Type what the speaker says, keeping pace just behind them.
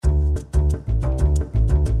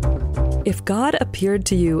If God appeared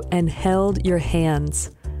to you and held your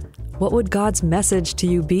hands, what would God's message to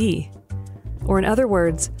you be? Or in other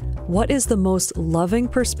words, what is the most loving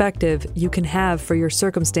perspective you can have for your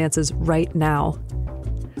circumstances right now?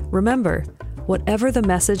 Remember, whatever the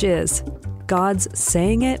message is, God's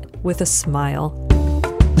saying it with a smile.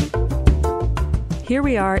 Here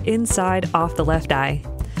we are inside Off the Left Eye.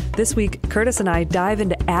 This week, Curtis and I dive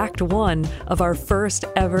into Act 1 of our first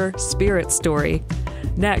ever Spirit story.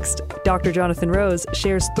 Next, Dr. Jonathan Rose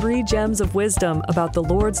shares 3 gems of wisdom about the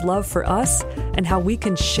Lord's love for us and how we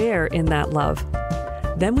can share in that love.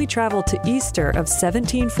 Then we travel to Easter of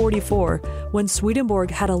 1744, when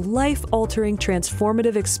Swedenborg had a life-altering,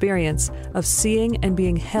 transformative experience of seeing and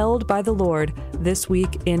being held by the Lord this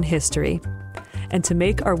week in history. And to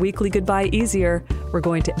make our weekly goodbye easier, we're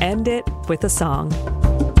going to end it with a song.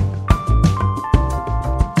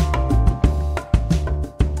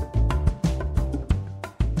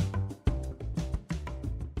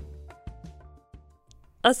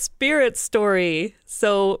 A spirit story.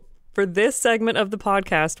 So for this segment of the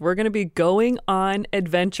podcast, we're going to be going on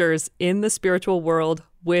adventures in the spiritual world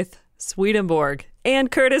with Swedenborg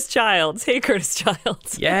and Curtis Childs. Hey, Curtis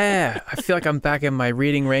Childs. Yeah, I feel like I'm back in my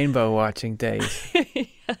Reading Rainbow watching days.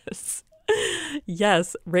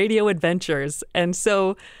 Yes, radio adventures. And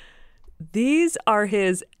so these are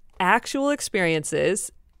his actual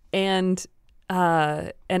experiences, and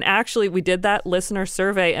actually, we did that listener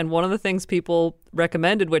survey, and one of the things people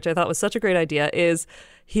recommended, which I thought was such a great idea, is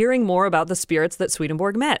hearing more about the spirits that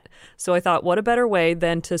Swedenborg met. So I thought, what a better way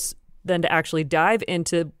than to actually dive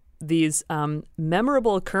into these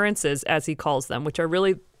memorable occurrences, as he calls them, which are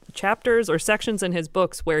really chapters or sections in his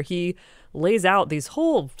books where he lays out these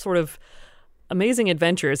whole sort of amazing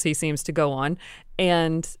adventures he seems to go on,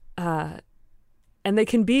 and they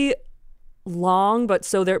can be long, but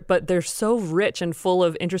they're so rich and full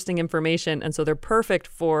of interesting information, and so they're perfect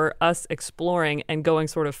for us exploring and going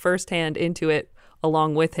sort of firsthand into it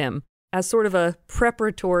along with him. As sort of a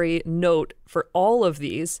preparatory note for all of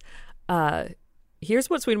these, here's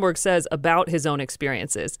what Swedenborg says about his own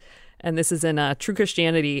experiences, and this is in True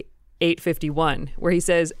Christianity 851, where he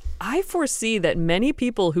says, "I foresee that many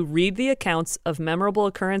people who read the accounts of memorable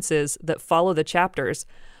occurrences that follow the chapters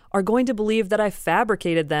are going to believe that I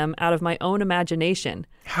fabricated them out of my own imagination."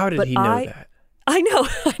 How did he know that? I know.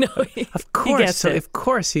 Of course. So of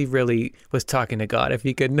course he really was talking to God. If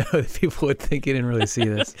he could know that people would think he didn't really see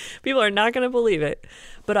this. People are not going to believe it.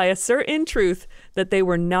 "But I assert in truth that they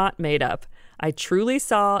were not made up. I truly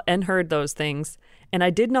saw and heard those things, and I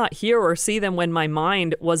did not hear or see them when my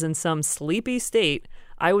mind was in some sleepy state.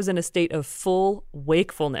 I was in a state of full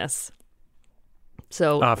wakefulness."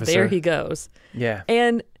 So Officer. There he goes. Yeah.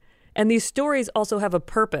 And these stories also have a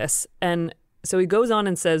purpose. And so he goes on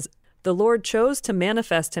and says, "The Lord chose to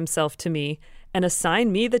manifest himself to me and assign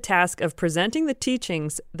me the task of presenting the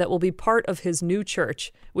teachings that will be part of his new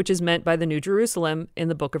church, which is meant by the New Jerusalem in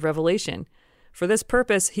the book of Revelation. For this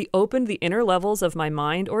purpose, he opened the inner levels of my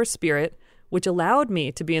mind or spirit, which allowed me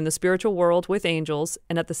to be in the spiritual world with angels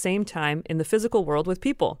and at the same time in the physical world with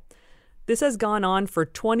people. This has gone on for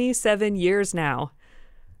 27 years now.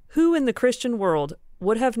 Who in the Christian world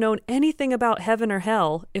would have known anything about heaven or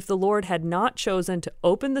hell if the Lord had not chosen to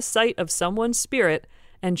open the sight of someone's spirit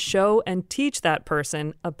and show and teach that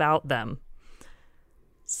person about them?"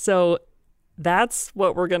 So that's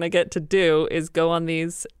what we're going to get to do, is go on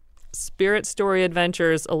these spirit story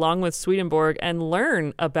adventures along with Swedenborg and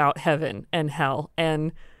learn about heaven and hell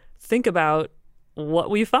and think about what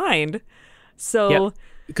we find. So yep.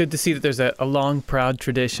 Good to see that there's a long, proud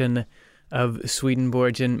tradition of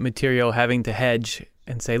Swedenborgian material having to hedge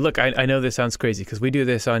and say, look, I know this sounds crazy because we do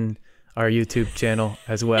this on our YouTube channel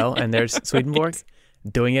as well. And there's Swedenborg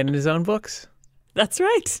doing it in his own books. That's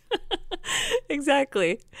right.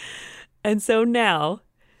 Exactly. And so now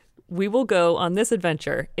we will go on this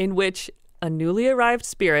adventure in which a newly arrived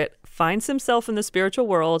spirit finds himself in the spiritual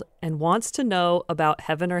world and wants to know about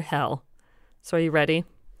heaven or hell. So are you ready?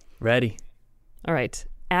 Ready. All right.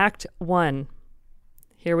 Act 1.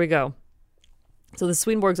 Here we go. So this is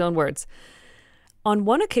Swedenborg's own words. "On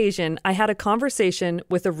one occasion, I had a conversation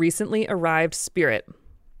with a recently arrived spirit.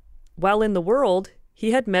 While in the world,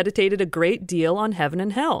 he had meditated a great deal on heaven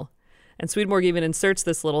and hell." And Swedenborg even inserts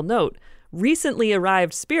this little note. "Recently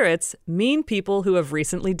arrived spirits mean people who have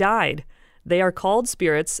recently died. They are called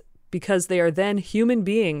spirits because they are then human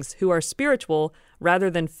beings who are spiritual rather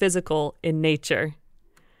than physical in nature."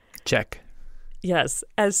 Check. Yes.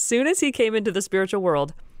 As soon as he came into the spiritual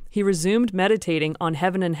world, he resumed meditating on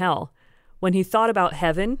heaven and hell. When he thought about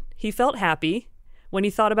heaven, he felt happy. When he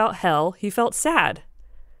thought about hell, he felt sad.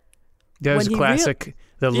 That was classic.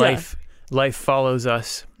 The life follows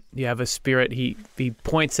us. You have a spirit. He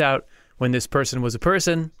points out when this person was a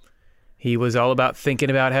person, he was all about thinking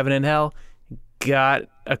about heaven and hell, got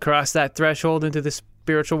across that threshold into the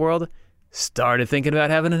spiritual world, started thinking about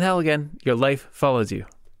heaven and hell again. Your life follows you.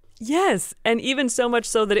 Yes. And even so much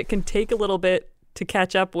so that it can take a little bit to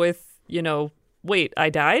catch up with, wait, I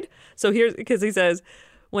died? So here's, because he says,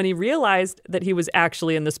 when he realized that he was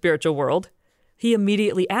actually in the spiritual world, he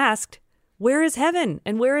immediately asked, where is heaven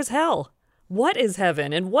and where is hell? What is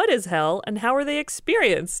heaven and what is hell and how are they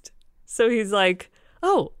experienced? So he's like,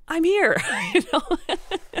 oh, I'm here,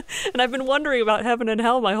 and I've been wondering about heaven and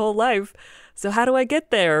hell my whole life. So how do I get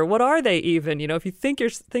there? What are they even? If you think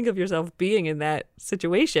of yourself being in that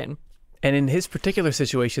situation. And in his particular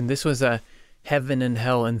situation, this was a heaven and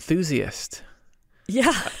hell enthusiast.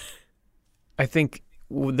 Yeah. I think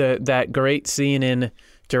that great scene in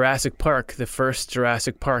Jurassic Park, the first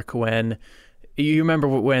Jurassic Park, when you remember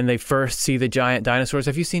when they first see the giant dinosaurs.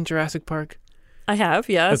 Have you seen Jurassic Park? I have,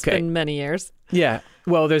 yeah. It's been many years. Yeah.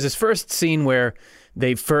 Well, there's this first scene where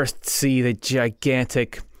they first see the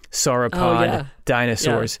gigantic sauropod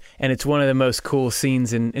dinosaurs. Yeah. And it's one of the most cool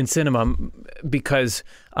scenes in cinema because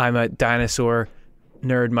I'm a dinosaur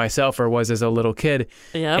nerd myself, or was as a little kid.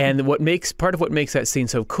 Yep. And part of what makes that scene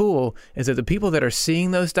so cool is that the people that are seeing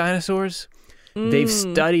those dinosaurs, they've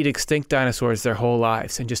studied extinct dinosaurs their whole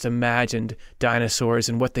lives and just imagined dinosaurs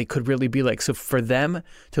and what they could really be like. So for them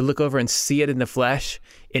to look over and see it in the flesh,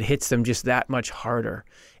 it hits them just that much harder.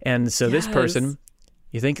 And so this person,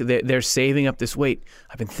 you think they're saving up this weight.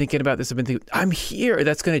 I've been thinking about this. I'm here.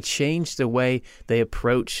 That's going to change the way they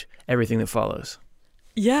approach everything that follows.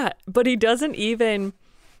 Yeah, but he doesn't even,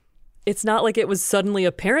 it's not like it was suddenly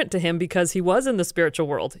apparent to him because he was in the spiritual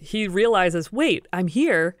world. He realizes, wait, I'm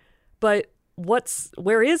here, but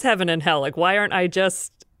where is heaven and hell? Like, why aren't I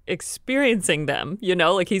just experiencing them?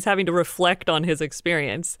 Like he's having to reflect on his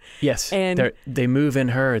experience. Yes, and they move in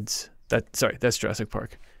herds. That's Jurassic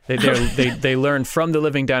Park. They learn from the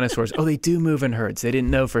living dinosaurs. Oh, they do move in herds. They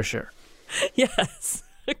didn't know for sure. Yes.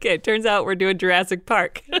 Okay, it turns out we're doing Jurassic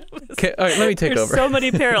Park. Okay, all right, let me take over. So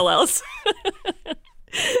many parallels.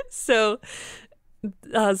 So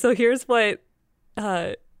here's what,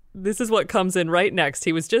 this is what comes in right next.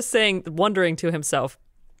 He was just wondering to himself,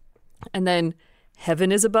 and then,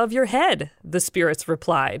 heaven is above your head, the spirits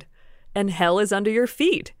replied, and hell is under your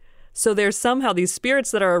feet. So there's somehow these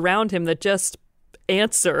spirits that are around him that just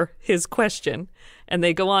answer his question. And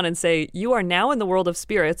they go on and say, you are now in the world of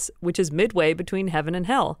spirits, which is midway between heaven and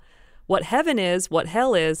hell. What heaven is, what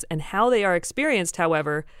hell is, and how they are experienced,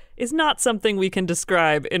 however, is not something we can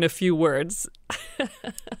describe in a few words.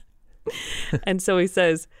 And so he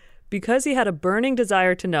says, because he had a burning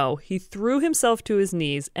desire to know, he threw himself to his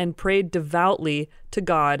knees and prayed devoutly to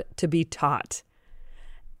God to be taught.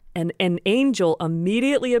 And an angel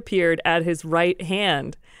immediately appeared at his right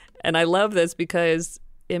hand. And I love this because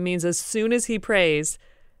it means as soon as he prays,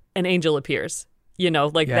 an angel appears.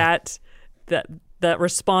 That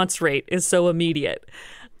response rate is so immediate.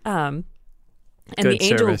 And good the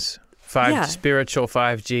angel, service. Spiritual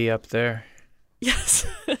 5G up there. Yes.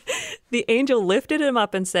 The angel lifted him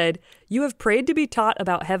up and said, you have prayed to be taught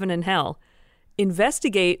about heaven and hell.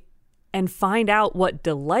 Investigate and find out what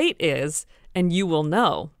delight is, and you will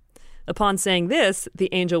know. Upon saying this, the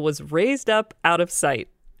angel was raised up out of sight.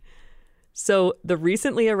 So the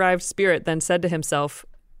recently arrived spirit then said to himself,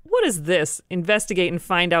 what is this? Investigate and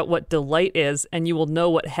find out what delight is, and you will know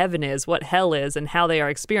what heaven is, what hell is, and how they are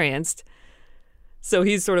experienced. So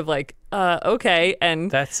he's sort of like, okay.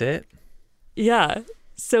 And that's it? Yeah.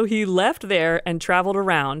 So he left there and traveled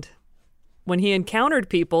around. When he encountered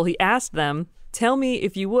people, he asked them, tell me,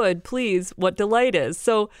 if you would, please, what delight is.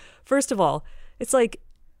 So first of all, it's like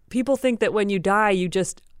people think that when you die, you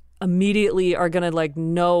just immediately are going to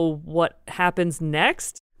know what happens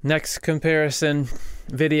next. Next comparison,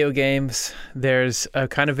 video games. There's a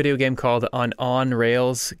kind of video game called an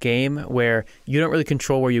on-rails game where you don't really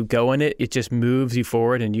control where you go in it. It just moves you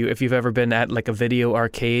forward. And if you've ever been at a video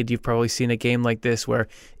arcade, you've probably seen a game like this where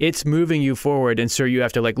it's moving you forward. And so you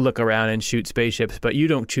have to look around and shoot spaceships, but you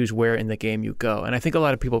don't choose where in the game you go. And I think a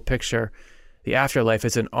lot of people picture the afterlife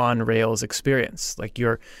is an on-rails experience.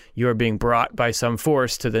 You're being brought by some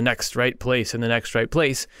force to the next right place and the next right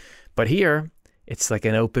place. But here, it's like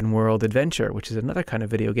an open world adventure, which is another kind of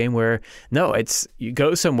video game where, no, it's you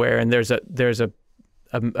go somewhere and there's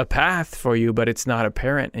a path for you, but it's not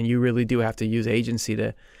apparent. And you really do have to use agency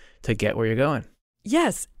to get where you're going.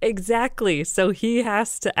 Yes, exactly. So he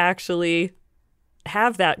has to actually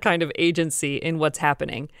have that kind of agency in what's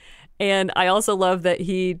happening. And I also love that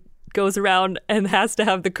he goes around and has to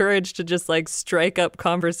have the courage to just like strike up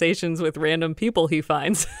conversations with random people he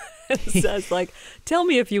finds. And says like, tell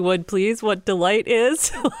me if you would please what delight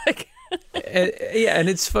is. Like, yeah, and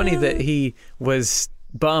it's funny that he was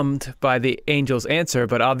bummed by the angel's answer,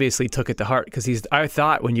 but obviously took it to heart, because I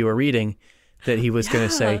thought when you were reading that he was going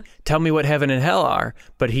to say, tell me what heaven and hell are,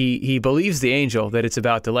 but he believes the angel that it's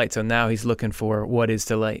about delight, so now he's looking for what is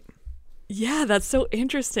delight. Yeah, that's so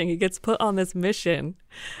interesting. He gets put on this mission.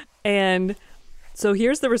 And so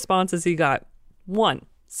here's the responses he got. 1,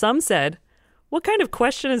 some said, what kind of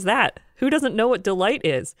question is that? Who doesn't know what delight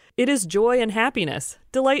is? It is joy and happiness.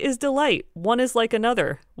 Delight is delight. One is like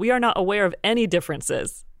another. We are not aware of any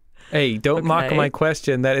differences. Hey, don't mock my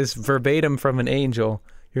question. That is verbatim from an angel.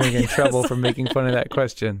 You're going to get in trouble for making fun of that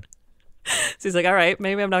question. So he's like, all right,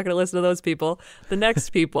 maybe I'm not going to listen to those people. The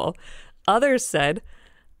next people. Others said,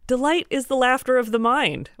 delight is the laughter of the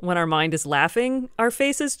mind. When our mind is laughing, our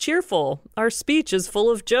face is cheerful. Our speech is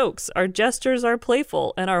full of jokes. Our gestures are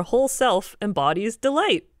playful, and our whole self embodies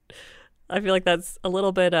delight. I feel like that's a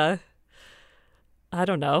little bit, I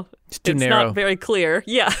don't know. It's too narrow. Not very clear.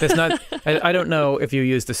 Yeah. That's not. I don't know if you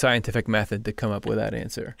used the scientific method to come up with that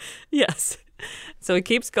answer. Yes. So he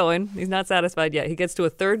keeps going. He's not satisfied yet. He gets to a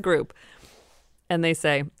third group, and they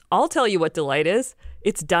say, I'll tell you what delight is.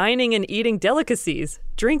 It's dining and eating delicacies,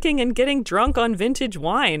 drinking and getting drunk on vintage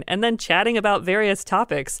wine, and then chatting about various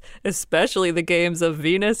topics, especially the games of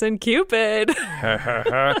Venus and Cupid.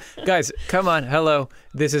 Guys, come on. Hello.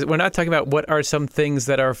 We're not talking about what are some things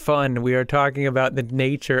that are fun. We are talking about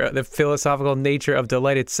the philosophical nature of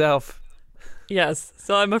delight itself. Yes.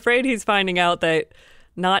 So I'm afraid he's finding out that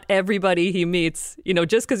not everybody he meets,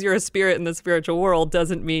 just because you're a spirit in the spiritual world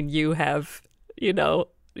doesn't mean you have,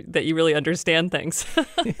 that you really understand things.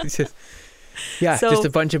 Just a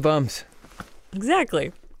bunch of bums.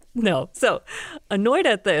 Exactly. No. So, annoyed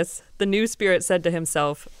at this, the new spirit said to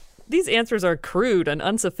himself, these answers are crude and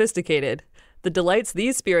unsophisticated. The delights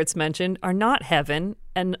these spirits mentioned are not heaven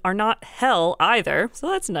and are not hell either. So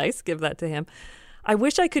that's nice. Give that to him. I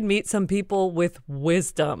wish I could meet some people with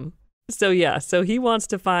wisdom. So he wants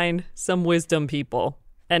to find some wisdom people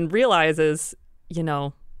and realizes,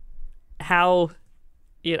 how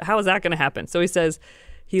is that going to happen? So he says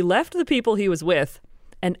he left the people he was with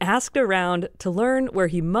and asked around to learn where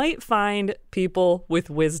he might find people with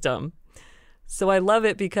wisdom. So I love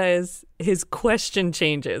it because his question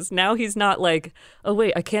changes. Now he's not like, oh,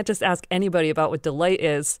 wait, I can't just ask anybody about what delight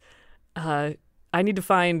is. I need to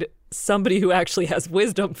find somebody who actually has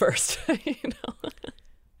wisdom first.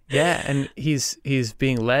 Yeah, and he's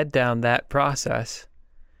being led down that process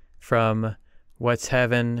from what's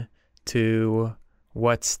heaven to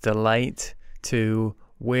what's delight to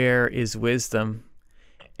where is wisdom.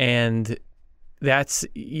 And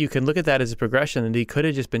you can look at that as a progression, and he could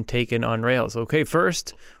have just been taken on rails. Okay,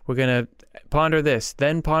 first we're going to ponder this,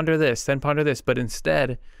 then ponder this, then ponder this. But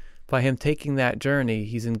instead, by him taking that journey,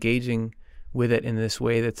 he's engaging with it in this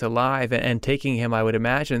way that's alive and taking him, I would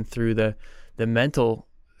imagine, through the mental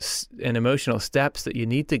and emotional steps that you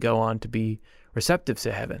need to go on to be receptive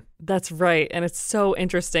to heaven. That's right. And it's so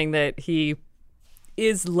interesting that he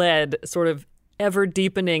is led sort of ever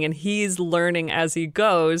deepening, and he's learning as he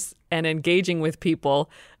goes and engaging with people.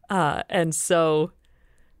 And so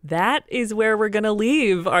that is where we're going to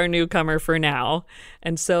leave our newcomer for now.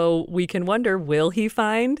 And so we can wonder, will he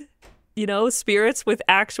find, spirits with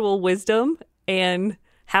actual wisdom? And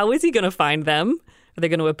how is he going to find them? Are they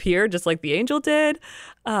going to appear just like the angel did,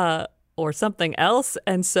 or something else?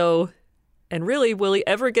 And really, will he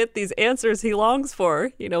ever get these answers he longs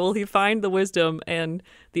for? Will he find the wisdom and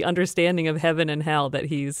the understanding of heaven and hell that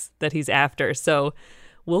he's after? So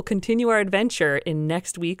we'll continue our adventure in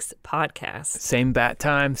next week's podcast. Same bat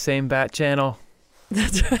time, same bat channel.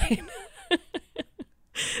 That's right.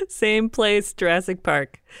 Same place, Jurassic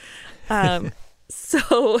Park.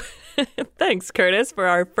 So thanks, Curtis, for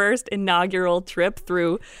our first inaugural trip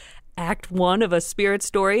through Act 1 of A Spirit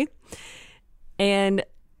Story. And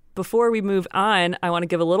before we move on, I want to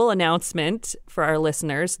give a little announcement for our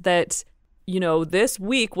listeners that, this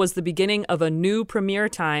week was the beginning of a new premiere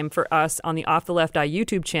time for us on the Off the Left Eye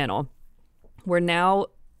YouTube channel. We're now,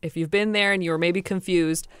 if you've been there and you were maybe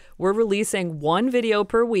confused, we're releasing one video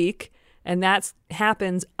per week, and that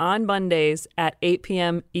happens on Mondays at 8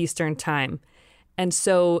 p.m. Eastern Time. And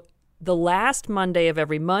so the last Monday of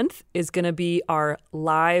every month is going to be our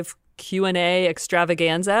live Q&A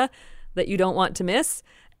extravaganza that you don't want to miss.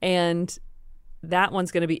 And that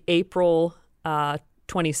one's going to be April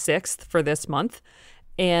 26th for this month.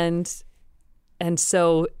 And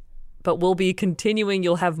so, but we'll be continuing.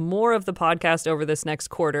 You'll have more of the podcast over this next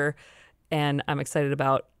quarter. And I'm excited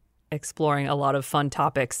about exploring a lot of fun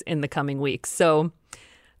topics in the coming weeks. So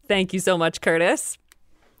thank you so much, Curtis.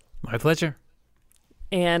 My pleasure.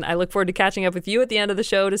 And I look forward to catching up with you at the end of the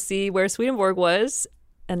show to see where Swedenborg was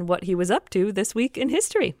and what he was up to this week in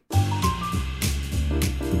history.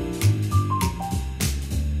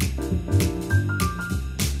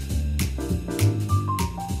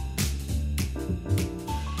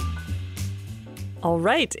 All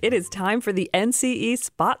right, it is time for the NCE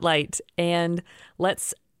Spotlight, and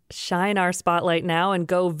let's shine our spotlight now and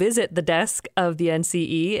go visit the desk of the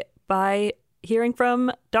NCE by hearing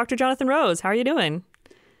from Dr. Jonathan Rose. How are you doing?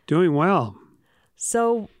 Doing well.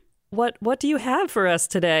 So what do you have for us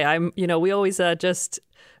today? We always just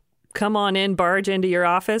come on in, barge into your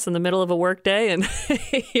office in the middle of a work day and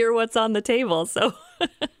hear what's on the table. So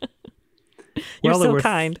you're so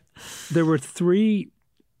kind. There were three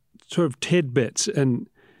sort of tidbits and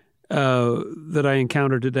that I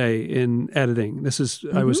encountered today in editing.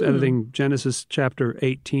 I was editing Genesis chapter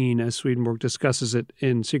 18 as Swedenborg discusses it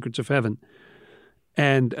in Secrets of Heaven.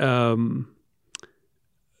 And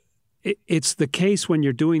it's the case when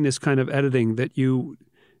you're doing this kind of editing that you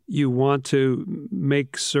want to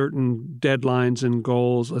make certain deadlines and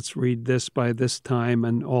goals. Let's read this by this time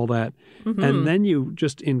and all that. Mm-hmm. And then you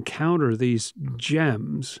just encounter these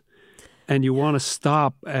gems and you want to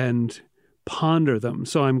stop and ponder them.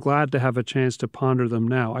 So I'm glad to have a chance to ponder them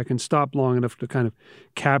now. I can stop long enough to kind of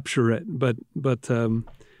capture it, but they're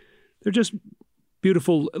just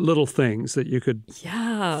beautiful little things that you could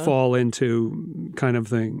fall into kind of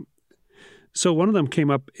thing. So one of them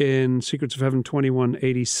came up in Secrets of Heaven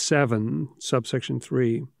 2187, subsection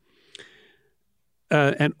 3.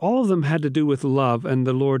 And all of them had to do with love and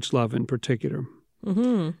the Lord's love in particular.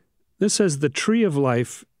 Mm-hmm. This says the tree of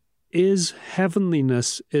life is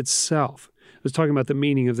heavenliness itself. I was talking about the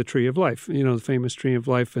meaning of the tree of life, the famous tree of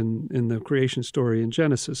life in the creation story in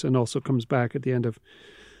Genesis, and also comes back at the end of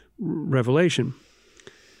Revelation.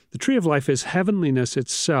 The tree of life is heavenliness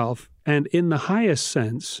itself, and in the highest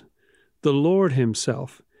sense, the Lord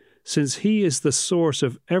himself, since he is the source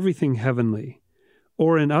of everything heavenly,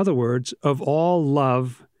 or in other words, of all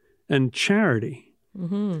love and charity.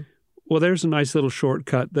 Mm-hmm. Well, there's a nice little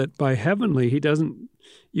shortcut that by heavenly,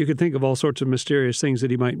 you could think of all sorts of mysterious things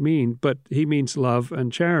that he might mean, but he means love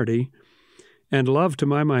and charity. And love, to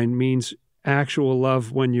my mind, means actual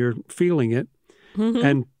love when you're feeling it. Mm-hmm.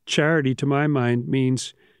 And charity, to my mind,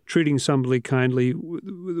 means treating somebody kindly,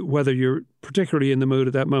 whether you're particularly in the mood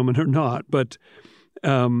at that moment or not. But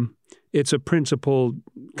it's a principled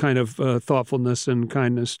kind of thoughtfulness and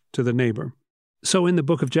kindness to the neighbor. So in the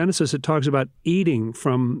book of Genesis, it talks about eating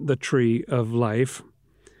from the tree of life.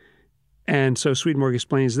 And so Swedenborg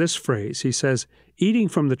explains this phrase. He says, eating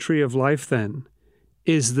from the tree of life, then,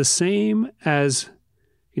 is the same as,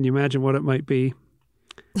 can you imagine what it might be?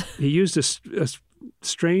 He used a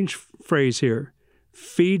strange phrase here,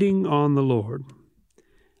 feeding on the Lord.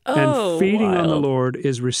 And feeding on the Lord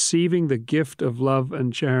is receiving the gift of love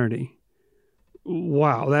and charity.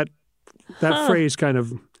 Wow, that phrase kind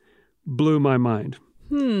of blew my mind.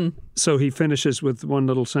 So he finishes with one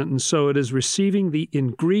little sentence. So it is receiving the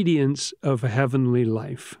ingredients of heavenly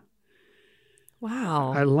life.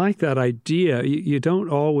 Wow. I like that idea. You don't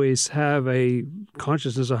always have a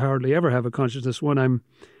consciousness, I hardly ever have a consciousness when I'm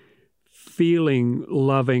feeling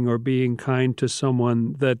loving or being kind to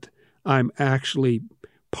someone that I'm actually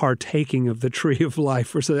partaking of the tree of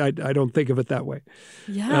life. Or so I don't think of it that way.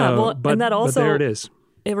 Yeah, but, and that also, but there it is.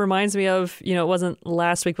 It reminds me of, it wasn't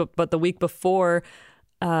last week, but the week before,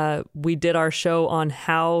 we did our show on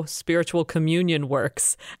how spiritual communion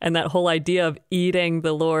works. And that whole idea of eating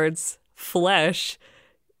the Lord's flesh,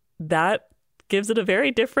 that gives it a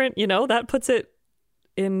very different, that puts it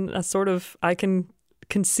in a sort of, I can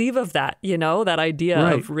conceive of that, that idea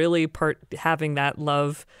of really having that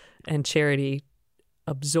love and charity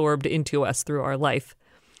absorbed into us through our life.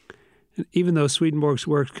 Even though Swedenborg's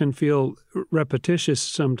work can feel repetitious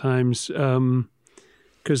sometimes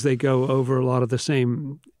because they go over a lot of the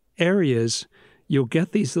same areas, you'll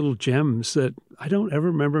get these little gems that I don't ever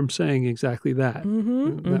remember him saying exactly that.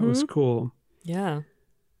 That was cool. Yeah.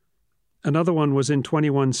 Another one was in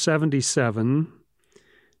 2177,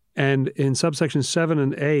 and in subsections 7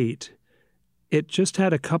 and 8, it just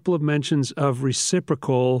had a couple of mentions of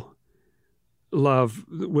reciprocal love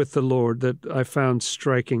with the Lord that I found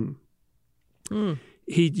striking.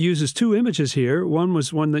 He uses two images here. One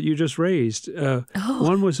was one that you just raised.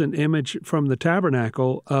 One was an image from the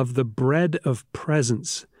tabernacle of the bread of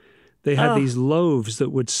presence. They had these loaves that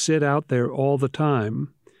would sit out there all the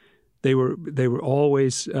time. They were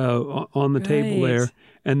always on the table there.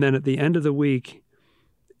 And then at the end of the week,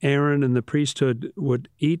 Aaron and the priesthood would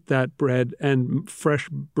eat that bread, and fresh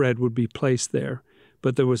bread would be placed there,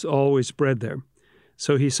 but there was always bread there.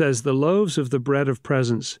 So he says, the loaves of the bread of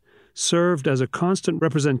presence served as a constant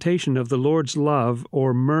representation of the Lord's love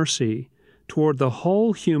or mercy toward the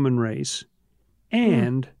whole human race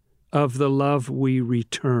and of the love we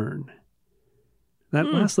return. That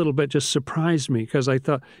last little bit just surprised me because I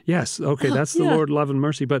thought, yes, okay, that's the Lord, love and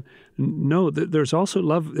mercy. But no, there's also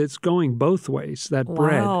love. It's going both ways. That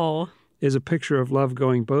bread is a picture of love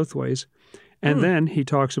going both ways. And then he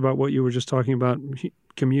talks about what you were just talking about,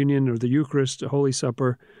 communion or the Eucharist, the Holy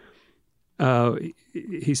Supper.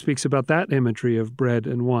 He speaks about that imagery of bread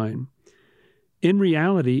and wine. In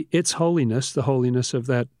reality, its holiness, the holiness of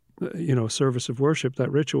that, service of worship,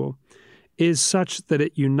 that ritual, is such that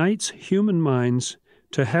it unites human minds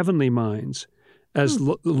to heavenly minds as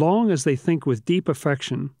long as they think with deep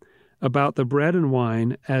affection about the bread and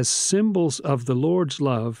wine as symbols of the Lord's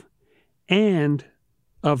love and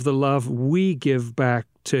of the love we give back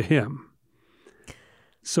to him.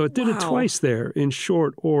 So it did it twice there in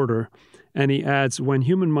short order. And he adds, when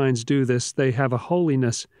human minds do this, they have a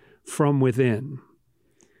holiness from within.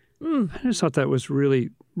 I just thought that was really,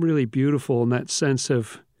 really beautiful in that sense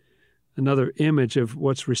of another image of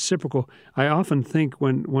what's reciprocal. I often think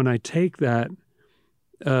when I take that,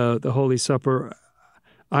 the Holy Supper,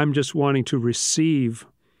 I'm just wanting to receive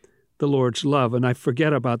the Lord's love, and I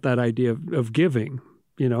forget about that idea of giving,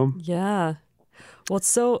 Yeah. Well, it's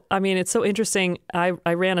so interesting.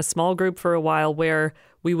 I ran a small group for a while where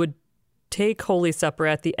we would take Holy Supper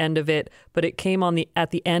at the end of it, but it came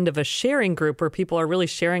at the end of a sharing group where people are really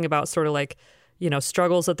sharing about sort of like,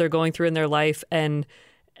 struggles that they're going through in their life. And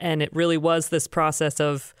it really was this process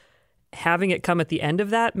of having it come at the end of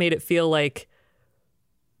that made it feel like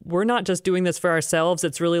we're not just doing this for ourselves.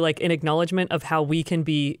 It's really like an acknowledgement of how we can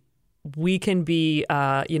be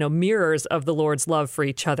mirrors of the Lord's love for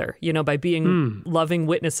each other, by being loving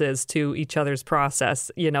witnesses to each other's process,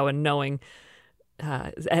 and knowing.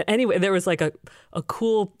 Anyway, there was like a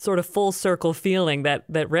cool sort of full circle feeling that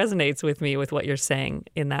resonates with me with what you're saying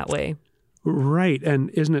in that way. Right. And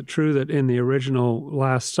isn't it true that in the original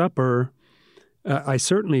Last Supper, I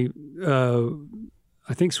certainly,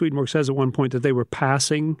 I think Swedenborg says at one point that they were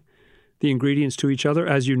passing the ingredients to each other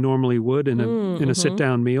as you normally would in a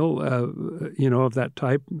sit-down meal, of that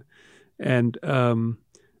type. And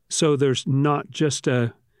so there's not just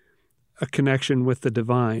a connection with the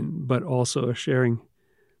divine, but also a sharing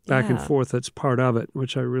back and forth that's part of it,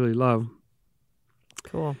 which I really love.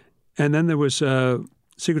 Cool. And then there was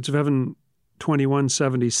Secrets of Heaven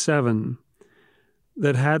 2177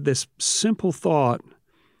 that had this simple thought,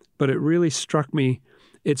 but it really struck me.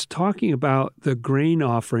 It's talking about the grain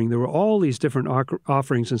offering. There were all these different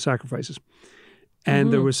offerings and sacrifices.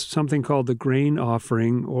 And there was something called the grain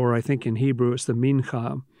offering, or I think in Hebrew it's the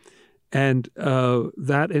mincha. And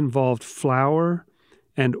that involved flour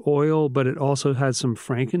and oil, but it also had some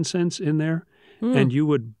frankincense in there. And you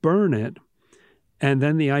would burn it. And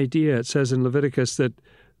then the idea, it says in Leviticus,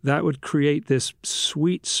 that would create this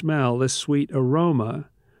sweet smell, this sweet aroma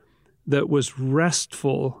that was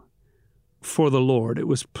restful for the Lord. It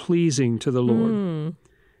was pleasing to the Lord.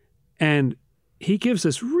 And he gives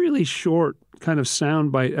this really short kind of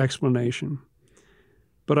soundbite explanation,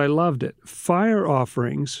 but I loved it. Fire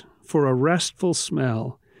offerings for a restful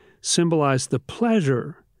smell symbolize the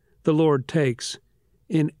pleasure the Lord takes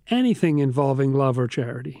in anything involving love or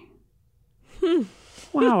charity.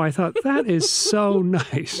 Wow, I thought that is so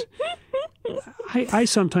nice. I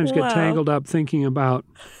sometimes get tangled up thinking about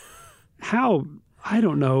how, I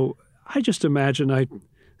don't know, I just imagine I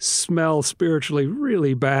smell spiritually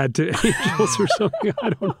really bad to angels or something. I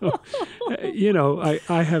don't know.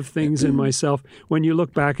 I have things in myself. When you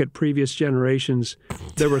look back at previous generations,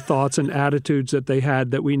 there were thoughts and attitudes that they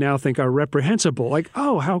had that we now think are reprehensible. Like,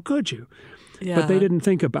 oh, how could you? Yeah. But they didn't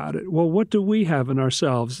think about it. Well, what do we have in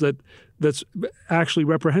ourselves that's actually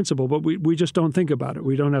reprehensible, but we just don't think about it.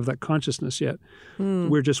 We don't have that consciousness yet.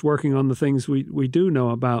 We're just working on the things we do know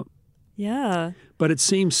about. Yeah. But it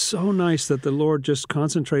seems so nice that the Lord just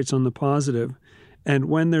concentrates on the positive. And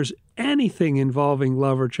when there's anything involving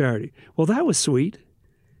love or charity, well, that was sweet.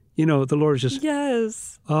 The Lord is just,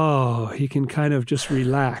 yes. Oh, he can kind of just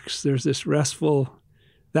relax. There's this restful,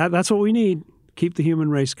 that's what we need. Keep the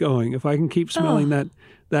human race going. If I can keep smelling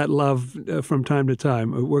that love from time to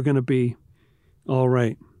time, we're going to be all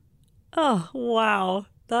right. Oh, wow.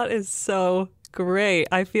 That is so great.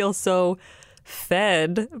 I feel so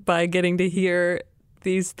fed by getting to hear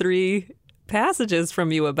these three passages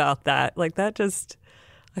from you about that. Like that just,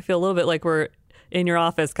 I feel a little bit like we're in your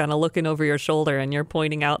office, kind of looking over your shoulder, and you're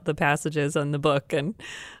pointing out the passages in the book. And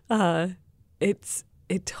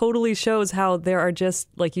it totally shows how there are just,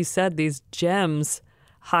 like you said, these gems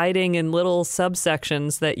hiding in little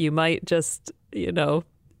subsections that you might just,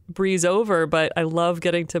 breeze over. But I love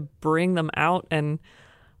getting to bring them out and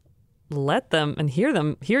let them and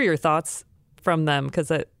hear your thoughts from them,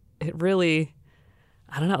 because it really,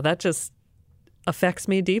 I don't know, that just affects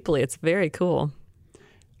me deeply. It's very cool.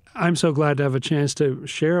 I'm so glad to have a chance to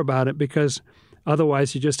share about it, because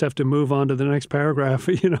otherwise you just have to move on to the next paragraph,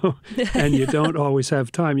 and you don't always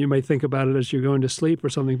have time. You may think about it as you're going to sleep or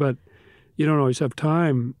something, but you don't always have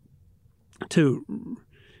time to,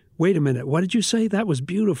 wait a minute, what did you say? That was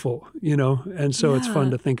beautiful, and so It's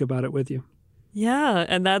fun to think about it with you. Yeah,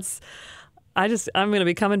 and I'm going to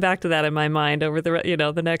be coming back to that in my mind over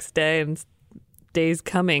the next day and days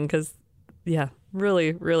coming, because,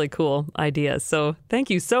 really, really cool ideas. So thank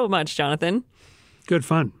you so much, Jonathan. Good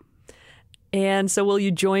fun. And so will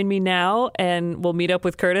you join me now, and we'll meet up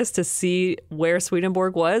with Curtis to see where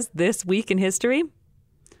Swedenborg was this week in history?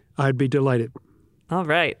 I'd be delighted. All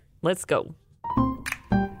right, let's go.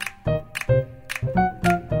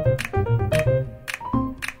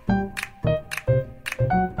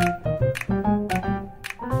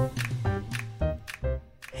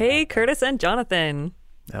 Hey, Curtis and Jonathan.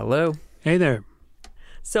 Hello. Hey there.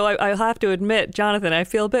 So I'll have to admit, Jonathan, I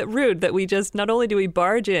feel a bit rude that we just, not only do we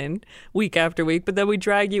barge in week after week, but then we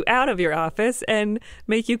drag you out of your office and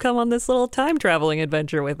make you come on this little time traveling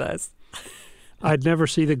adventure with us. I'd never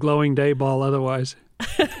see the glowing day ball otherwise.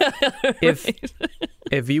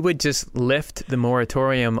 If you would just lift the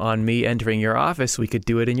moratorium on me entering your office, we could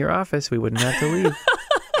do it in your office. We wouldn't have to leave.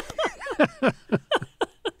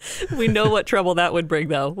 We know what trouble that would bring,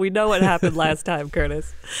 though. We know what happened last time,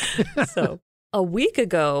 Curtis. So a week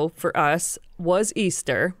ago for us was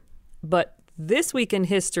Easter, but this week in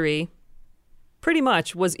history pretty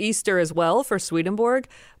much was Easter as well for Swedenborg,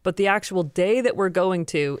 but the actual day that we're going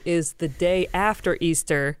to is the day after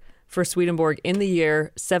Easter for Swedenborg in the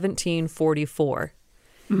year 1744.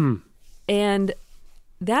 And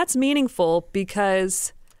that's meaningful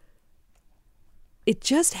because it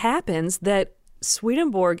just happens that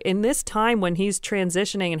Swedenborg, in this time when he's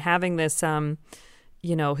transitioning and having this,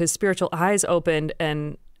 his spiritual eyes opened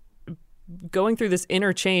and going through this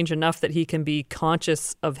interchange enough that he can be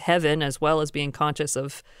conscious of heaven as well as being conscious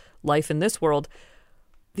of life in this world,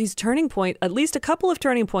 these at least a couple of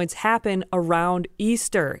turning points happen around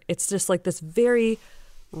Easter. It's just like this very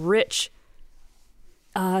rich,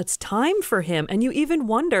 it's time for him. And you even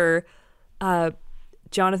wonder,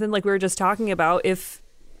 Jonathan, like we were just talking about, if,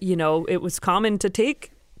 it was common to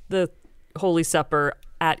take the Holy Supper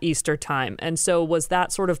at Easter time. And so was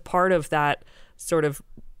that sort of part of that sort of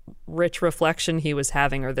rich reflection he was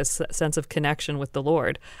having, or this sense of connection with the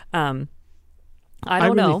Lord? I don't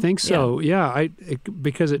know. I really think so. Yeah,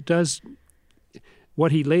 because it does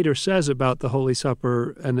what he later says about the Holy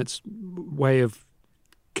Supper and its way of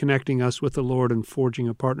connecting us with the Lord and forging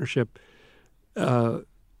a partnership.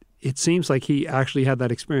 It seems like he actually had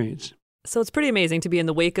that experience. So it's pretty amazing to be in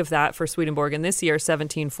the wake of that for Swedenborg in this year,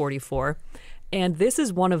 1744. And this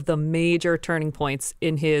is one of the major turning points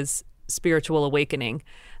in his spiritual awakening.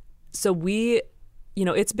 So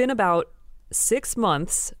it's been about 6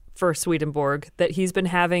 months for Swedenborg that he's been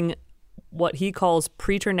having what he calls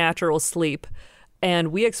preternatural sleep.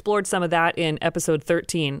 And we explored some of that in episode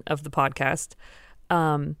 13 of the podcast.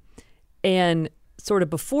 And sort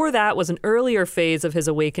of before that was an earlier phase of his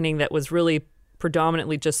awakening that was really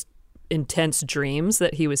predominantly just intense dreams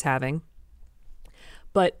that he was having.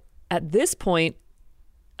 But at this point,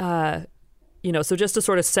 so just to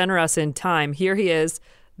sort of center us in time, here he is,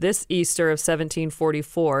 this Easter of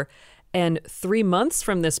 1744, and 3 months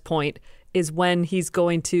from this point is when he's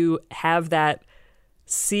going to have that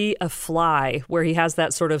see a fly, where he has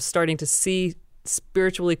that sort of starting to see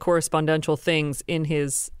spiritually correspondential things in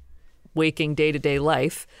his waking day-to-day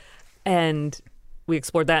life. And we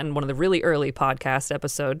explored that in one of the really early podcast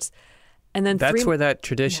episodes. And then that's where that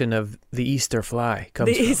tradition of the Easter fly comes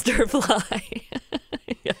from. The Easter fly.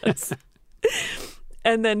 Yes.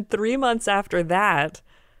 And then 3 months after that,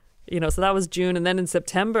 so that was June. And then in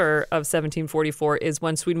September of 1744 is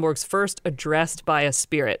when Swedenborg's first addressed by a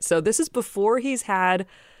spirit. So this is before he's had,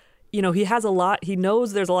 he has a lot, he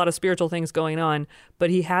knows there's a lot of spiritual things going on, but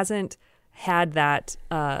he hasn't had that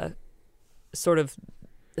sort of,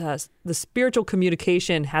 the spiritual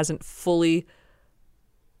communication hasn't fully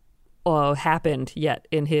happened yet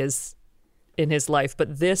in his life.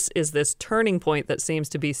 But this is this turning point that seems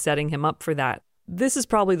to be setting him up for that. This is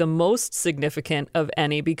probably the most significant of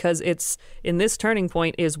any, because it's in this turning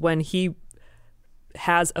point is when he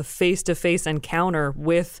has a face-to-face encounter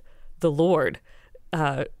with the Lord,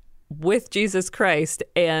 with Jesus Christ,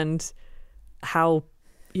 and how,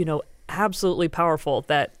 absolutely powerful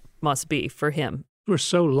that must be for him. We're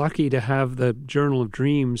so lucky to have the Journal of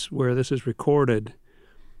Dreams where this is recorded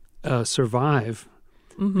survive,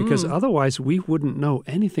 because otherwise we wouldn't know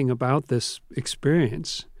anything about this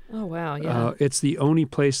experience. Oh, wow, yeah. It's the only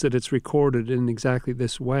place that it's recorded in exactly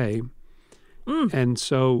this way. And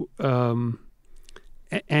so,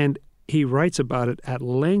 and he writes about it at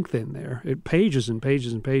length in there, pages and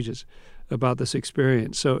pages and pages about this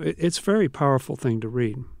experience. So it's a very powerful thing to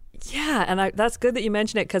read. Yeah, and that's good that you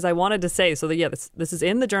mentioned it, because I wanted to say, so that, this is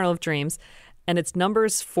in the Journal of Dreams, and it's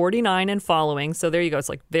Numbers 49 and following. So there you go. It's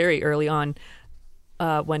like very early on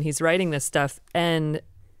when he's writing this stuff. And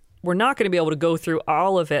we're not going to be able to go through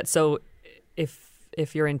all of it. So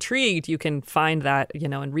if you're intrigued, you can find that,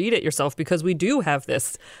 and read it yourself, because we do have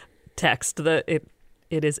this text that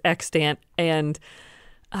it is extant, and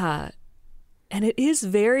it is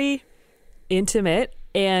very intimate.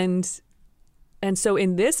 And so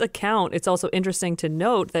in this account, it's also interesting to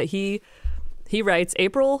note that he writes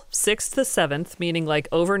April 6th to 7th, meaning like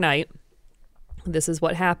overnight. This is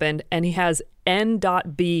what happened. And he has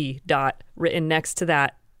N.B. written next to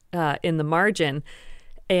that in the margin.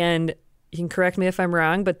 And you can correct me if I'm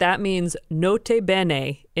wrong, but that means note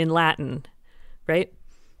bene in Latin, right?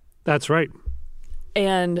 That's right.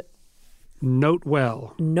 And note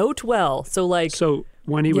well. Note well. So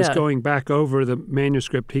when he was going back over the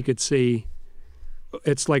manuscript, he could see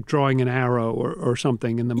it's like drawing an arrow or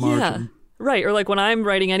something in the margin. Yeah, right. Or like when I'm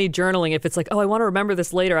writing any journaling, if it's like, oh, I want to remember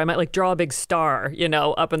this later, I might like draw a big star,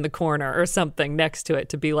 up in the corner or something next to it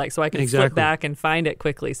to be like, so I can flip back and find it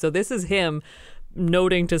quickly. So this is him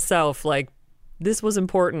noting to self, like, this was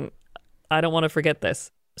important. I don't want to forget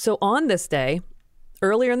this. So on this day,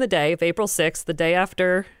 earlier in the day of April 6th, the day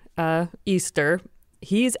after Easter,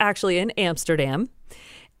 he's actually in Amsterdam,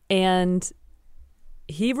 and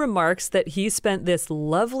he remarks that he spent this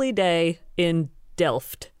lovely day in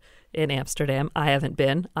Delft in Amsterdam. I haven't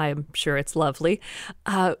been. I'm sure it's lovely.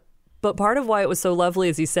 But part of why it was so lovely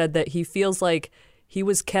is he said that he feels like he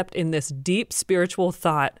was kept in this deep spiritual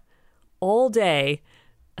thought all day,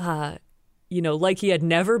 like he had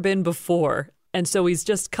never been before. And so he's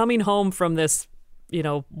just coming home from this,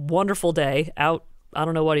 wonderful day out. I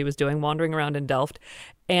don't know what he was doing, wandering around in Delft.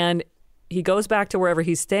 And he goes back to wherever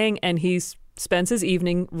he's staying, and he's spends his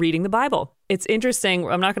evening reading the Bible. It's interesting.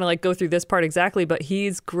 I'm not going to go through this part exactly, but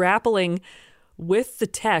he's grappling with the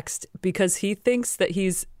text because he thinks that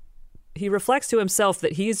he reflects to himself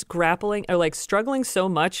that he's grappling or struggling so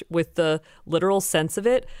much with the literal sense of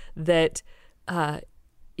it that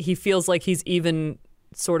he feels like he's even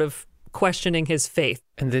sort of questioning his faith.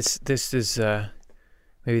 And this is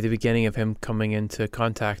maybe the beginning of him coming into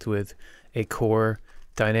contact with a core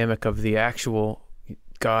dynamic of the actual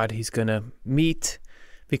God he's going to meet,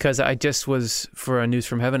 because I just was, for a News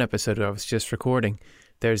from Heaven episode I was just recording,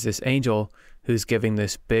 there's this angel who's giving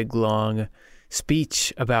this big, long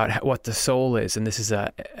speech about what the soul is. And this is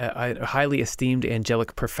a highly esteemed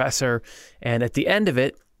angelic professor. And at the end of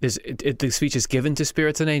it, the speech is given to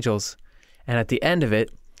spirits and angels. And at the end of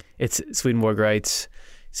it, Swedenborg writes,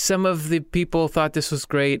 some of the people thought this was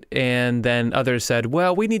great, and then others said,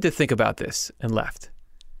 well, we need to think about this, and left.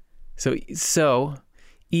 So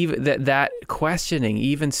even that questioning,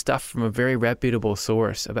 even stuff from a very reputable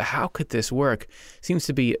source about how could this work, seems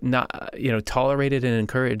to be not, tolerated and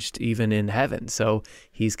encouraged even in heaven. So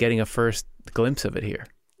he's getting a first glimpse of it here.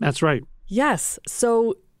 That's right. Yes.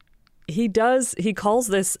 So he calls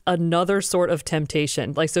this another sort of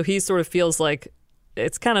temptation. So he sort of feels like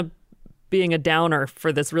it's kind of being a downer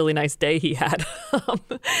for this really nice day he had.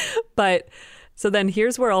 But so then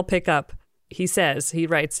here's where I'll pick up. He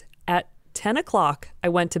writes, at 10 o'clock, I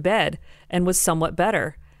went to bed and was somewhat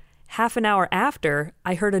better. Half an hour after,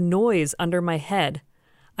 I heard a noise under my head.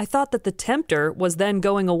 I thought that the tempter was then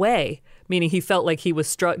going away, meaning he felt like he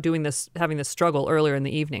was having this struggle earlier in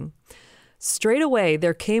the evening. Straight away,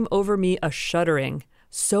 there came over me a shuddering,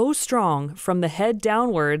 so strong from the head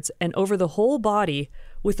downwards and over the whole body,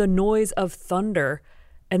 with a noise of thunder,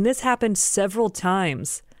 and this happened several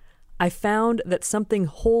times. I found that something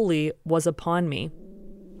holy was upon me.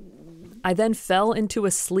 I then fell into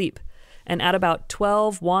a sleep, and at about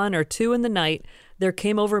 12, 1, or 2 in the night, there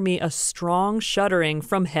came over me a strong shuddering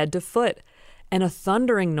from head to foot, and a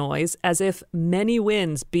thundering noise as if many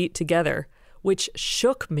winds beat together, which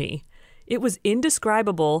shook me. It was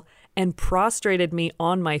indescribable and prostrated me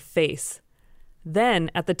on my face. Then,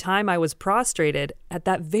 at the time I was prostrated, at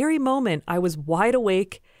that very moment I was wide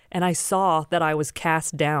awake, and I saw that I was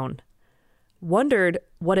cast down. wondered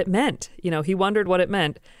what it meant. He wondered what it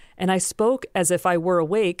meant. And I spoke as if I were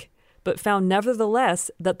awake, but found nevertheless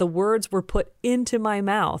that the words were put into my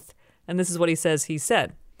mouth. And this is what he says he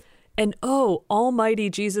said. And O Almighty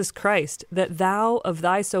Jesus Christ, that thou of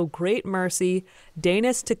thy so great mercy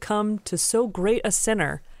deignest to come to so great a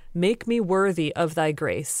sinner, make me worthy of thy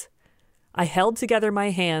grace. I held together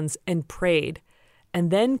my hands and prayed,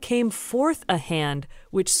 and then came forth a hand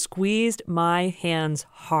which squeezed my hands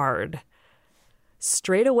hard.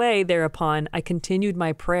 Straightway thereupon I continued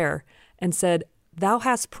my prayer and said, Thou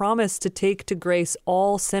hast promised to take to grace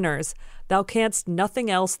all sinners. Thou canst nothing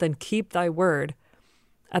else than keep thy word.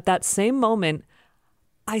 At that same moment,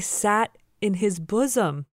 I sat in his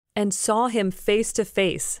bosom and saw him face to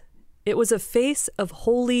face. It was a face of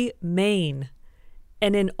holy mien,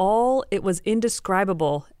 and in all it was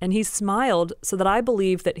indescribable, and he smiled so that I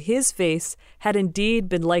believed that his face had indeed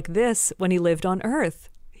been like this when he lived on earth.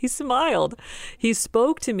 He smiled. He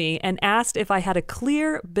spoke to me and asked if I had a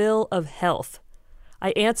clear bill of health.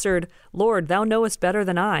 I answered, Lord, thou knowest better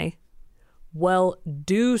than I. Well,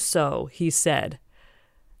 do so, he said.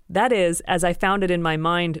 That is, as I found it in my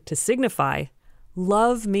mind to signify,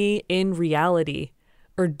 love me in reality,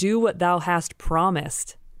 or do what thou hast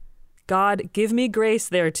promised. God, give me grace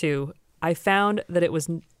thereto. I found that it was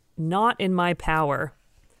not in my power.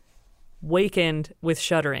 Wakened with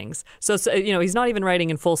shudderings. So, he's not even writing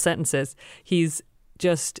in full sentences. He's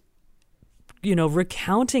just,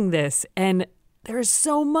 recounting this. And there's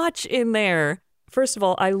so much in there. First of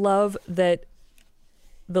all, I love that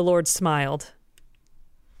the Lord smiled,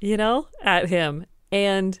 at him.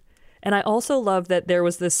 And I also love that there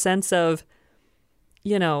was this sense of,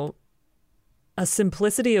 a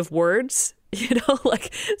simplicity of words,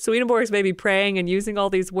 like Swedenborg's maybe praying and using all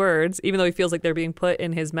these words, even though he feels like they're being put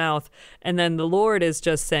in his mouth. And then the Lord is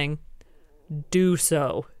just saying, do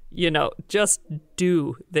so, just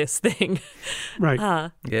do this thing.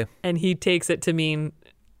 Right. Yeah. And he takes it to mean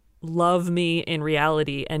love me in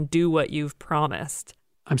reality and do what you've promised.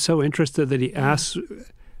 I'm so interested that he asks,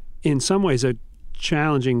 in some ways, a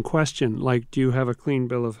challenging question, like, do you have a clean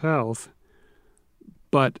bill of health?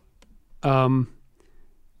 But, and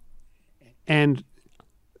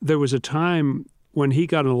there was a time when he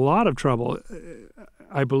got in a lot of trouble.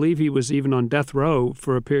 I believe he was even on death row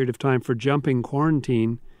for a period of time for jumping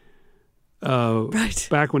quarantine. Right.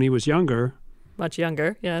 Back when he was younger. Much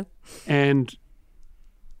younger, yeah. And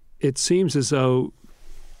it seems as though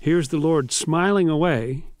here's the Lord smiling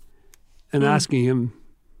away and asking him,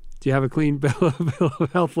 do you have a clean bill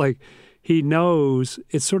of health? Like, he knows.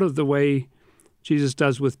 It's sort of the way Jesus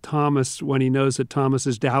does with Thomas when he knows that Thomas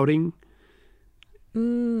is doubting.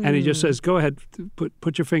 And he just says, go ahead,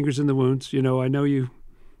 put your fingers in the wounds. I know you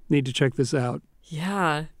need to check this out.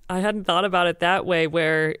 Yeah, I hadn't thought about it that way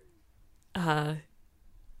where,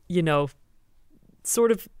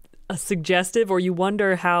 sort of a suggestive, or you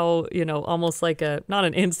wonder how, almost like not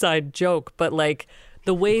an inside joke, but like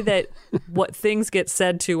the way that what things get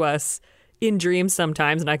said to us in dreams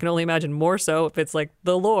sometimes, and I can only imagine more so if it's like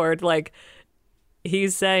the Lord, like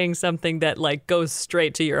he's saying something that like goes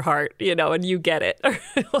straight to your heart, and you get it or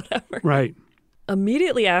whatever. Right.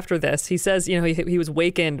 Immediately after this, he says, he was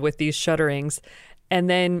wakened with these shudderings, and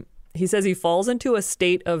then he says he falls into a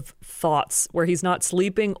state of thoughts where he's not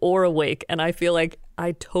sleeping or awake. And I feel like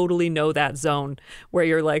I totally know that zone where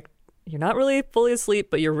you're like, you're not really fully asleep,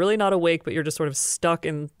 but you're really not awake, but you're just sort of stuck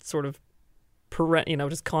in sort of,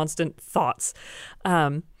 just constant thoughts.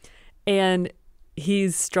 And he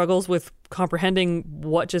struggles with comprehending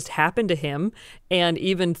what just happened to him and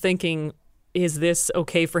even thinking, is this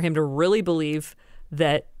okay for him to really believe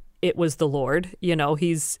that it was the Lord?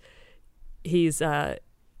 He's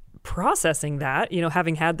processing that,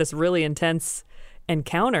 having had this really intense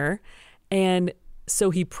encounter. And so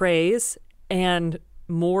he prays, and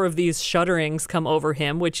more of these shudderings come over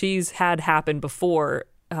him, which he's had happen before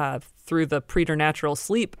through the preternatural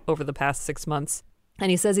sleep over the past 6 months.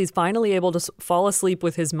 And he says he's finally able to fall asleep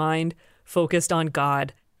with his mind focused on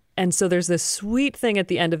God. And so there's this sweet thing at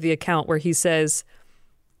the end of the account where he says,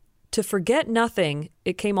 to forget nothing,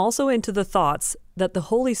 it came also into the thoughts that the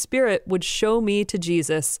Holy Spirit would show me to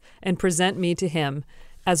Jesus and present me to him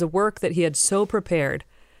as a work that he had so prepared,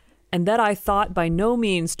 and that I thought by no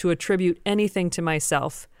means to attribute anything to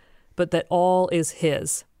myself, but that all is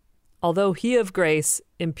his, although he of grace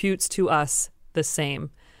imputes to us the same.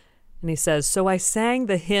 And he says, so I sang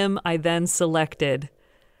the hymn I then selected,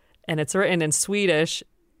 and it's written in Swedish,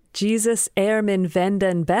 Jesus är min vän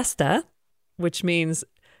den bästa, which means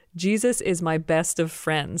Jesus is my best of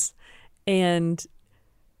friends. And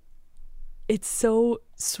it's so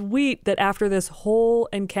sweet that after this whole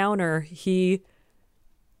encounter, he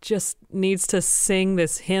just needs to sing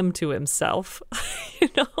this hymn to himself,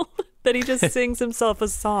 that he just sings himself a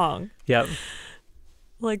song. Yep.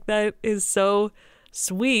 Like, that is so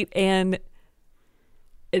sweet. And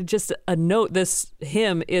just a note, this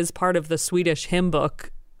hymn is part of the Swedish hymn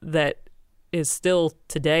book that is still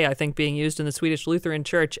today, I think, being used in the Swedish Lutheran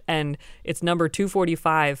Church, and it's number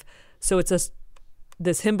 245. So it's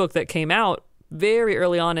this hymn book that came out very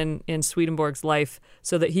early on in Swedenborg's life,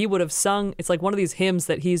 so that he would have sung. It's like one of these hymns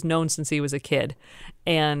that he's known since he was a kid,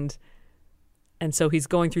 and so he's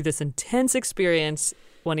going through this intense experience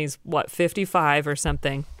when he's 55 or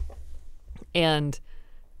something, and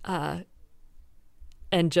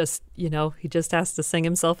just, he just has to sing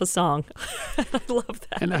himself a song. I love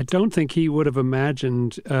that. And I don't think he would have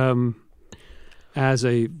imagined as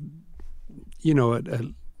a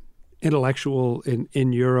intellectual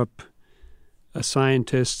in Europe, a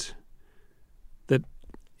scientist, that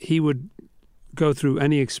he would go through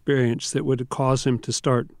any experience that would cause him to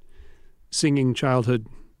start singing childhood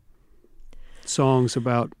songs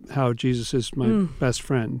about how Jesus is my best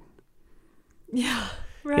friend. Yeah,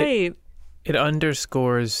 right. It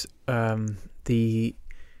underscores the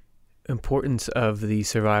importance of the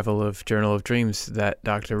survival of Journal of Dreams that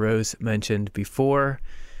Dr. Rose mentioned before,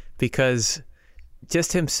 because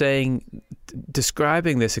just him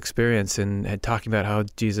describing this experience and talking about how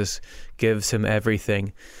Jesus gives him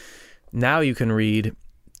everything. Now you can read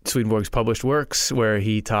Swedenborg's published works where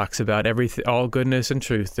he talks about everything, all goodness and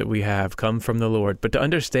truth that we have come from the Lord. But to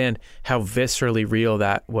understand how viscerally real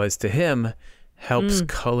that was to him helps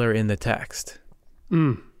color in the text.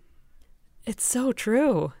 It's so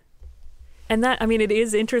true. And it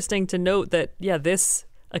is interesting to note that, this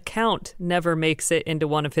account never makes it into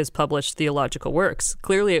one of his published theological works.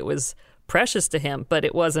 Clearly it was precious to him, but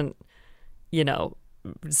it wasn't, it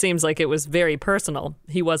seems like it was very personal.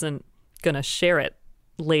 He wasn't going to share it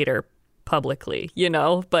later publicly,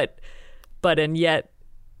 and yet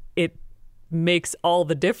it makes all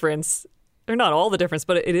the difference, or not all the difference,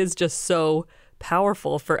 but it is just so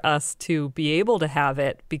powerful for us to be able to have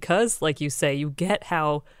it, because, like you say, you get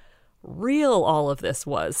how real all of this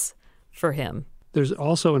was for him. There's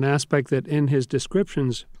also an aspect that in his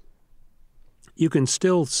descriptions, you can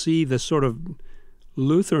still see the sort of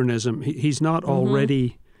Lutheranism. He's not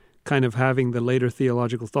already kind of having the later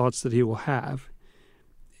theological thoughts that he will have.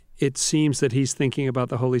 It seems that he's thinking about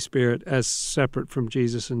the Holy Spirit as separate from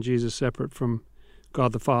Jesus and Jesus separate from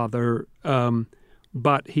God the Father.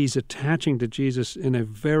 But he's attaching to Jesus in a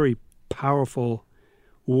very powerful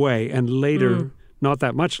way. And later, not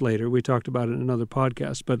that much later, we talked about it in another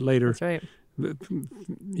podcast, but later, that's right. A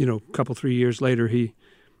couple, 3 years later, he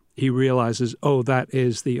realizes, that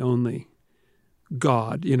is the only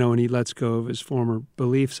God, and he lets go of his former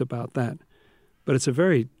beliefs about that. But it's a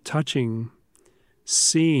very touching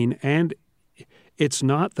scene, and it's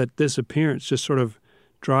not that this appearance just sort of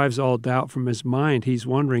drives all doubt from his mind. He's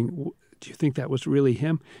wondering, do you think that was really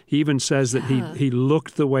him? He even says that he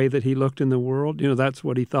looked the way that he looked in the world. That's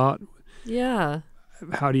what he thought. Yeah.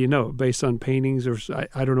 How do you know? Based on paintings or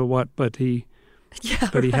I don't know what, but he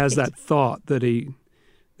right. has that thought that he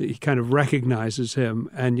kind of recognizes him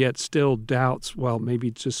and yet still doubts, well, maybe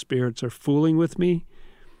it's just spirits are fooling with me.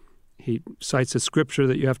 He cites a scripture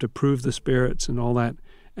that you have to prove the spirits and all that,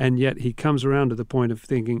 and yet he comes around to the point of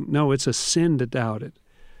thinking, no, it's a sin to doubt it.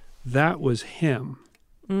 That was him.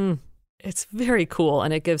 It's very cool,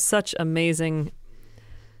 and it gives such amazing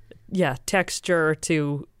texture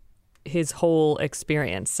to his whole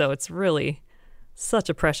experience. So it's really such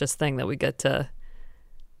a precious thing that we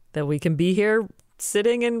can be here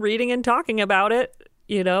sitting and reading and talking about it.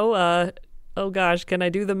 Oh gosh, can I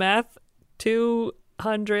do the math?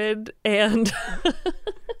 200 and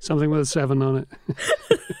something with a 7 on it.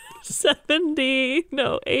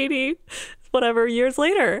 80, whatever years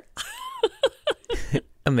later.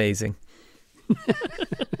 Amazing.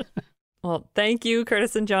 Well, thank you,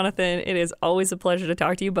 Curtis and Jonathan. It is always a pleasure to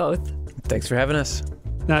talk to you both. Thanks for having us.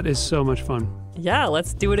 That is so much fun. Yeah,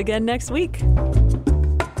 let's do it again next week.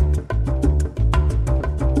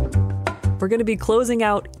 We're going to be closing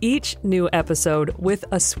out each new episode with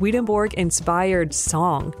a Swedenborg-inspired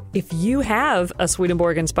song. If you have a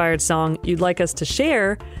Swedenborg-inspired song you'd like us to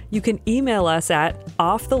share, you can email us at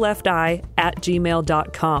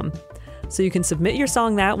offthelefteye@gmail.com. So you can submit your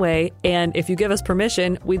song that way, and if you give us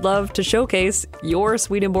permission, we'd love to showcase your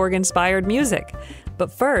Swedenborg-inspired music.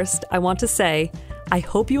 But first, I want to say, I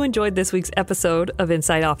hope you enjoyed this week's episode of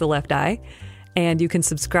Insight Off the Left Eye, and you can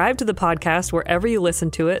subscribe to the podcast wherever you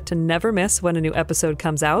listen to it to never miss when a new episode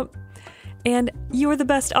comes out. And you're the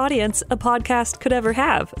best audience a podcast could ever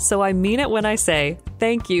have. So I mean it when I say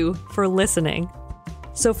thank you for listening.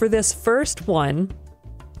 So for this first one,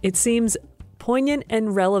 it seems poignant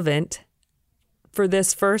and relevant for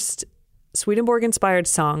this first Swedenborg-inspired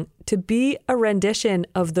song to be a rendition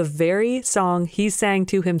of the very song he sang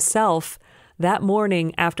to himself that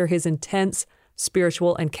morning after his intense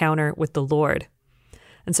spiritual encounter with the Lord.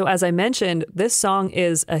 And so, as I mentioned, this song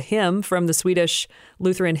is a hymn from the Swedish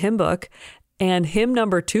Lutheran hymn book, and hymn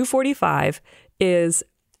number 245 is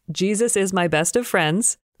Jesus is My Best of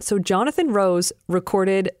Friends. So Jonathan Rose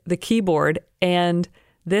recorded the keyboard, and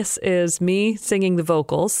this is me singing the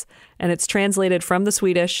vocals, and it's translated from the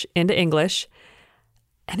Swedish into English.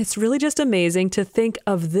 And it's really just amazing to think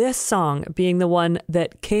of this song being the one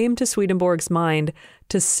that came to Swedenborg's mind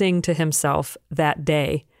to sing to himself that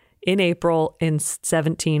day in April in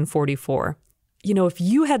 1744. You know, if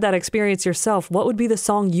you had that experience yourself, what would be the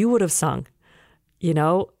song you would have sung, you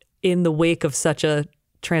know, in the wake of such a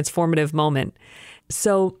transformative moment?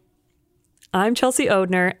 So I'm Chelsea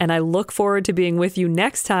Odhner, and I look forward to being with you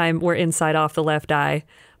next time we're Inside Off the Left Eye.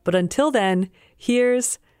 But until then,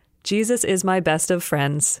 here's Jesus is My Best of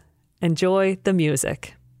Friends. Enjoy the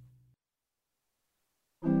music.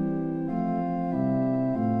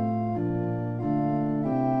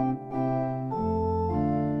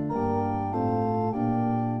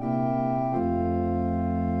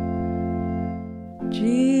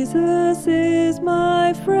 Jesus is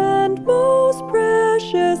my friend most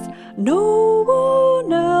precious. No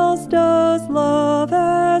one else does love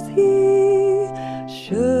as he.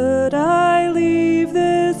 Should I leave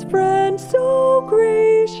this friend so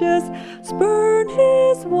gracious, spurn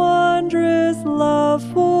his wondrous love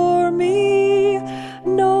for me?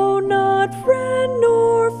 No, not friend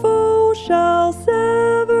nor foe shall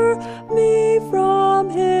sever me from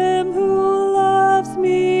him who loves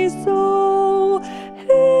me so.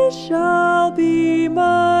 His shall be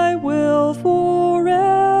my will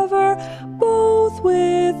forever, both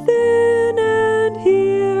within and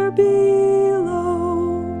here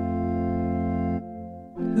below.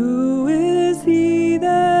 Who is he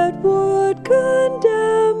that would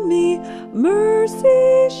condemn me?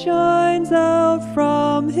 Mercy shines out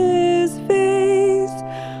from his face.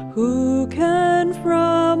 Who can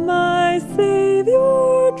from my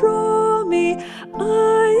Savior draw me?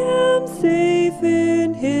 I am safe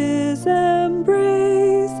in his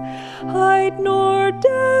embrace. Height nor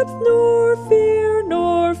depth nor fear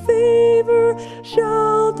nor favor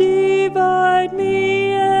shall divide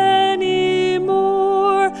me anymore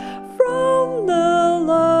from the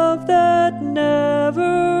love that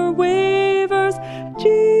never wavers.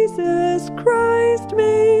 Jesus Christ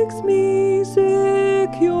makes me